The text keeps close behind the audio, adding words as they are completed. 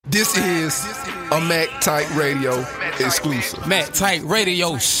This is a Mack Tight Radio exclusive. Mack Tight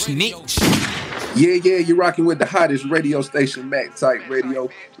Radio snitch. Yeah, you're rocking with the hottest radio station, Mack Tight Radio.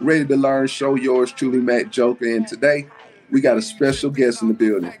 Ready to learn, show yours truly, Mack Joker. And today, we got a special guest in the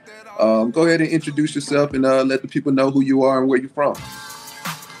building. Go ahead and introduce yourself and let the people know who you are and where you're from.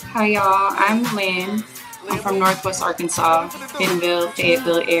 Hi, y'all. I'm Lynn. I'm from Northwest Arkansas, Bentonville,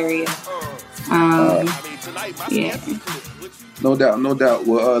 Fayetteville area. Yeah. No doubt.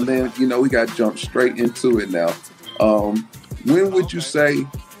 Well, Lynn, we got to jump straight into it now. When would you say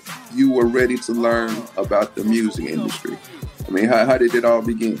you were ready to learn about the music industry? I mean, how did it all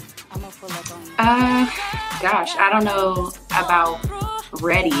begin? I don't know about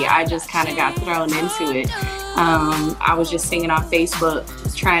ready. I just kind of got thrown into it. I was just singing on Facebook,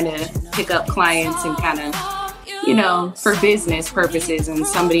 trying to pick up clients and kind of, for business purposes. And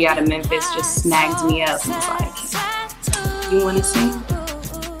somebody out of Memphis just snagged me up and was like, "You want to sing?"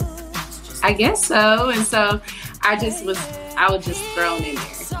 I guess so. And so I was just thrown in there.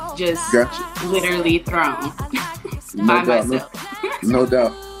 Just literally thrown by myself. No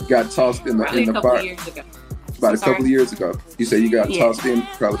doubt. Got tossed in the fire. Years ago. About a couple of years ago. You say you got tossed in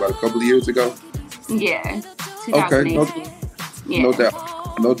probably about a couple of years ago? Yeah. Okay. No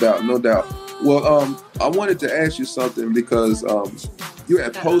doubt. Well, I wanted to ask you something because you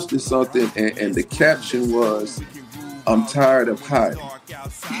had posted something and the caption was, "I'm tired of hiding."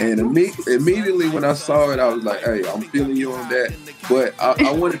 And immediately when I saw it, I was like, "Hey, I'm feeling you on that." But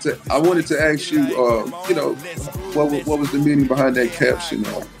I wanted to ask you, what was the meaning behind that caption?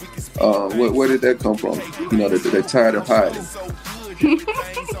 Where did that come from? That they're tired of hiding.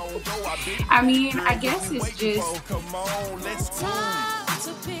 I mean, I guess it's just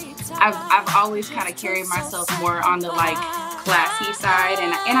I've always kind of carried myself more on the classy side,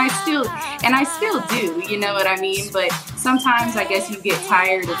 and I still do, you know what I mean? But sometimes I guess you get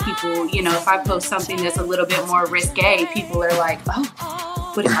tired of people, if I post something that's a little bit more risque, people are like,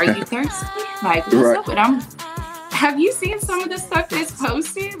 "Oh, but are you thirsty? Like, what's up?" And have you seen some of the stuff that's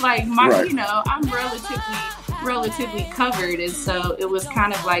posted? I'm relatively covered, and so it was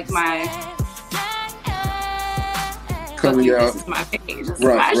kind of like my coming out. This is my page. This is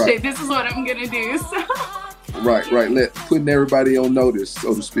my shit. This is what I'm gonna do. So. Right. Putting everybody on notice,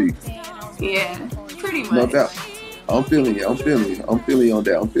 so to speak. Yeah, pretty much. No doubt. I'm feeling you on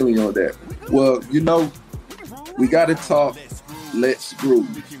that. Well, we got to talk Let's Groove.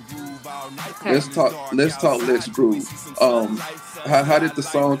 Okay. Let's talk Let's Groove. How did the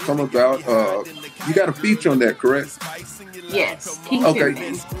song come about? You got a feature on that, correct? Yes.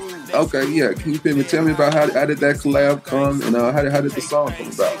 Pimpin'. Okay, yeah. Can you tell me about how did that collab come, and how did the song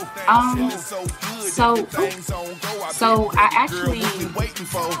come about? So I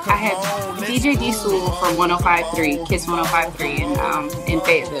had DJ D-Soul from 105.3, Kiss 105.3 in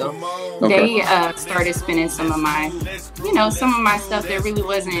Fayetteville. Okay. They started spinning some of my stuff that really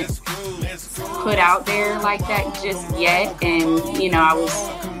wasn't put out there like that just yet, and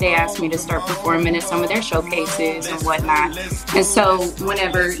they asked me to start performing at some of their showcases and whatnot. And so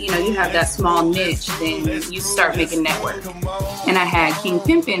whenever you have that small niche, then you start making network. And I had King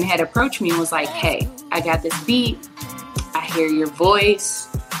Pimpin' had approached me and was like, "Hey, I got this beat, I hear your voice,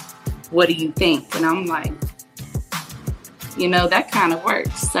 what do you think?" And I'm like, that kind of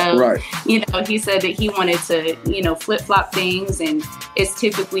works. So, he said that he wanted to, flip-flop things. And it's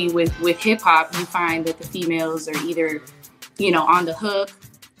typically with hip-hop, you find that the females are either, on the hook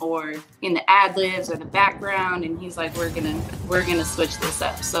or in the ad-libs or the background. And he's like, we're gonna switch this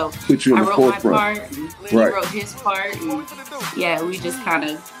up. So I wrote my part, and he wrote his part. And yeah, we just kind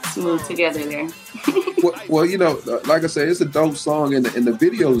of smoothed together there. well, like I said, it's a dope song, and the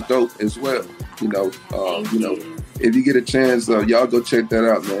video's dope as well. If you get a chance, y'all go check that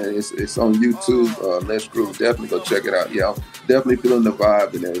out, man. It's on YouTube. Let's Groove. Definitely go check it out. Yeah, I'm definitely feeling the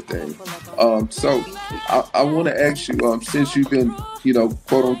vibe and everything. So I want to ask you, since you've been,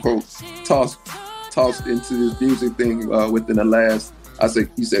 quote unquote, tossed into this music thing within the last,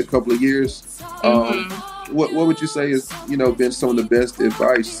 you said a couple of years. What would you say has been some of the best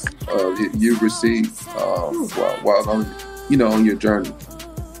advice you've received while on your journey?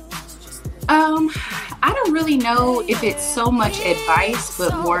 I don't really know if it's so much advice,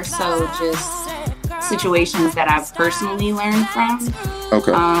 but more so just situations that I've personally learned from.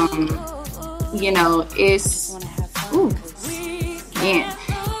 Okay.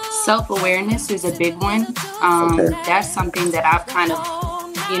 Self-awareness is a big one. That's something that I've kind of,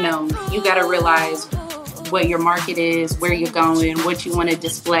 you got to realize what your market is, where you're going, what you want to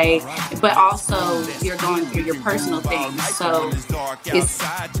display, but also you're going through your personal things. So it's,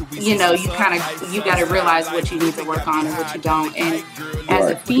 you got to realize what you need to work on and what you don't. And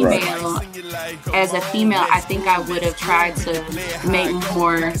as a female, I think I would have tried to make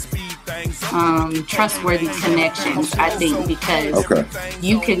more trustworthy connections, I think, because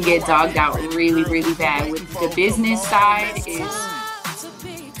you can get dogged out really, really bad. With the business side is,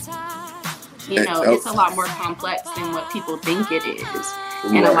 it's a lot more complex than what people think it is.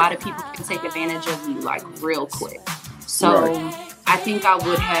 And a lot of people can take advantage of you like real quick. So I think I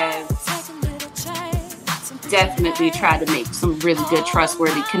would have definitely tried to make some really good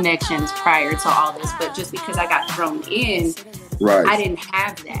trustworthy connections prior to all this. But just because I got thrown in, I didn't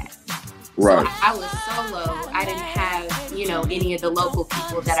have that. Right. So I was solo. I didn't have, any of the local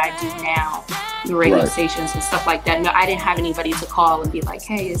people that I do now, the radio stations and stuff like that. No, I didn't have anybody to call and be like,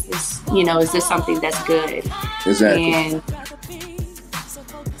 hey, is this something that's good? Exactly. And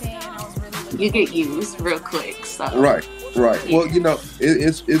you get used real quick. So Right. Yeah. Well,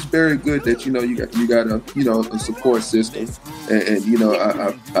 it's very good that you got a support system, and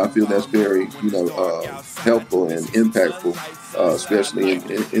I feel that's very helpful and impactful, especially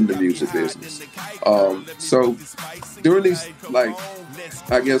in the music business. So during these, like,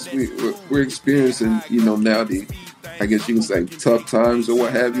 I guess we're experiencing now I guess you can say tough times or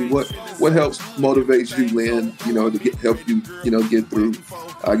what have you. What helps motivate you, Lynn? To help you get through,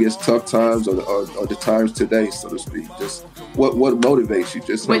 I guess, tough times or the times today, so to speak. Just what motivates you?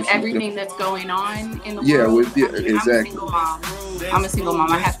 Just with everything that's going on in the world. Exactly. I'm a single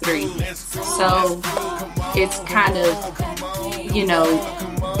mom. I have 3, so it's kind of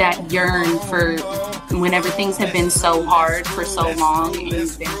that yearn for whenever things have been so hard for so long and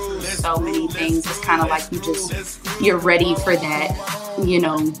you've been through so many things. It's kind of like you're ready for that,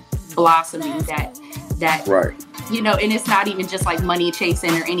 blossoming, that right. And it's not even just like money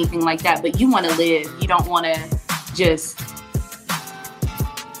chasing or anything like that, but you want to live. You don't want to just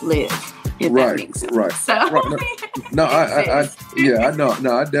live, if that makes sense. Right. So, no, I know.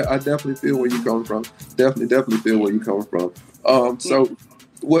 No, I definitely feel where you're coming from. Definitely feel where you're coming from. So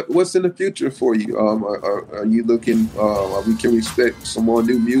what's in the future for you? Are you looking, can we expect some more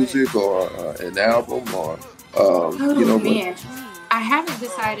new music or an album or, man. I haven't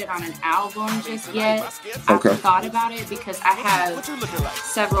decided on an album just yet. Okay. I've thought about it because I have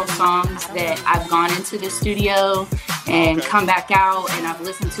several songs that I've gone into the studio and come back out and I've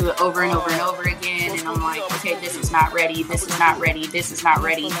listened to it over and over and over again. And I'm like, okay, this is not ready. This is not ready. This is not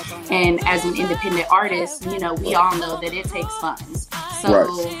ready. And as an independent artist, we all know that it takes funds. So,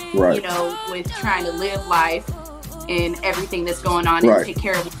 with trying to live life and everything that's going on and take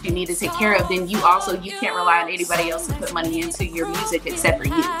care of what you need to take care of, then you can't rely on anybody else to put money into your music except for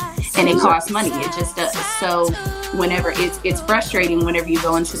you. And it costs money. It just does. So whenever it's frustrating whenever you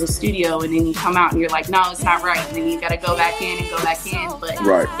go into the studio and then you come out and you're like, no, it's not right. And then you got to go back in and go back in. But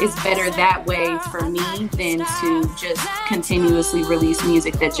it's better that way for me than to just continuously release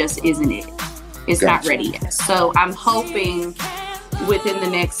music that just isn't it. It's not ready yet. So I'm hoping within the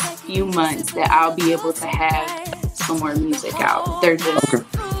next few months that I'll be able to have some more music out. They're just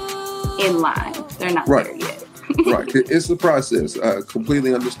in line. They're not there yet. Right. It's a process. I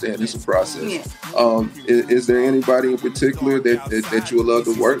completely understand. It's a process. Yeah. Is there anybody in particular that you would love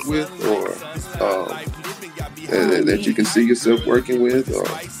to work with or that you can see yourself working with? Or?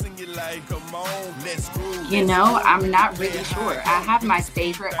 I'm not really sure. I have my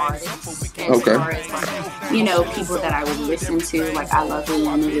favorite artists as far as people that I would listen to. Like I love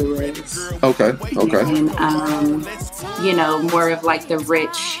Rihanna Lewis. Okay. And more of like the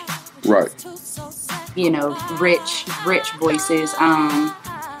rich. Right. Rich voices.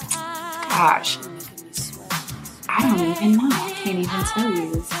 Gosh. I don't even know. I can't even tell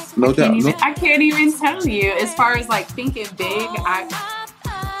you. I can't even tell you. As far as like thinking big,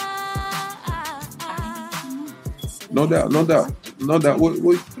 No doubt. Well,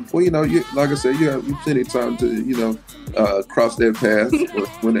 like I said, you have plenty of time to, cross that path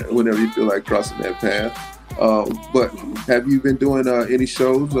whenever you feel like crossing that path. But have you been doing any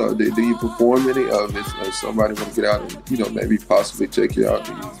shows? Do you perform any? If somebody want to get out and, maybe possibly check you out,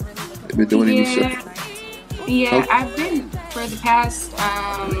 have you been doing any shows? Yeah, I've been for the past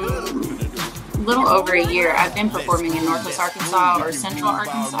little over a year. I've been performing in Northwest Arkansas or Central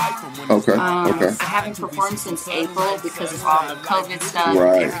Arkansas. Okay. I haven't performed since April because of all the COVID stuff.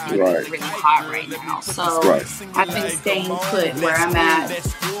 Right. Everything is really hot right now. So I've been staying put where I'm at,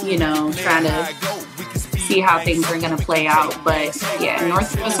 trying to see how things are going to play out. But yeah,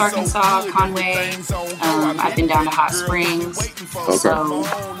 Northwest Arkansas, Conway. I've been down to Hot Springs. Okay. So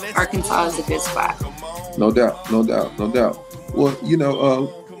Arkansas is a good spot. No doubt. Well,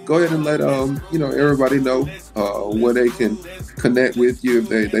 go ahead and let everybody know where they can connect with you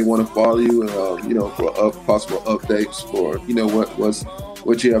if they want to follow you, for possible updates for what's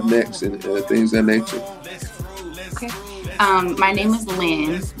what you have next and things of that nature. Okay. My name is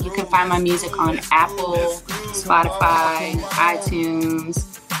Lynn. You can find my music on Apple, Spotify,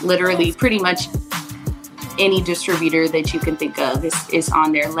 iTunes, literally pretty much any distributor that you can think of is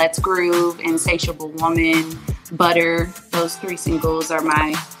on there. Let's Groove, Insatiable Woman, Butter. Those 3 singles are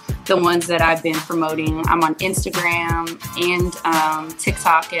the ones that I've been promoting. I'm on Instagram and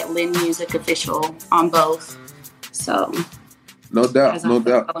TikTok at Lynn Music Official on both. So no doubt.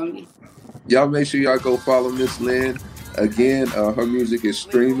 Y'all make sure y'all go follow Miss Lynn. Again, her music is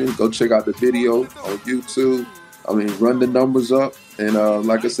streaming. Go check out the video on YouTube. I mean, run the numbers up. And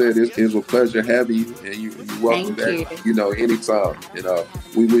like I said, it was a pleasure having you. And you're welcome back, anytime. And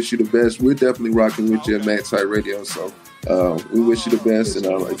we wish you the best. We're definitely rocking with you at Mack Tight Radio. So we wish you the best. And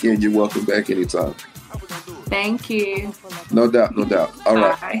again, you're welcome back anytime. Thank you. No doubt. All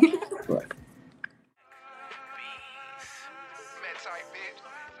right. Bye.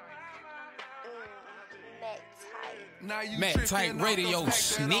 Mack Tight Radio,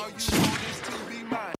 snitch.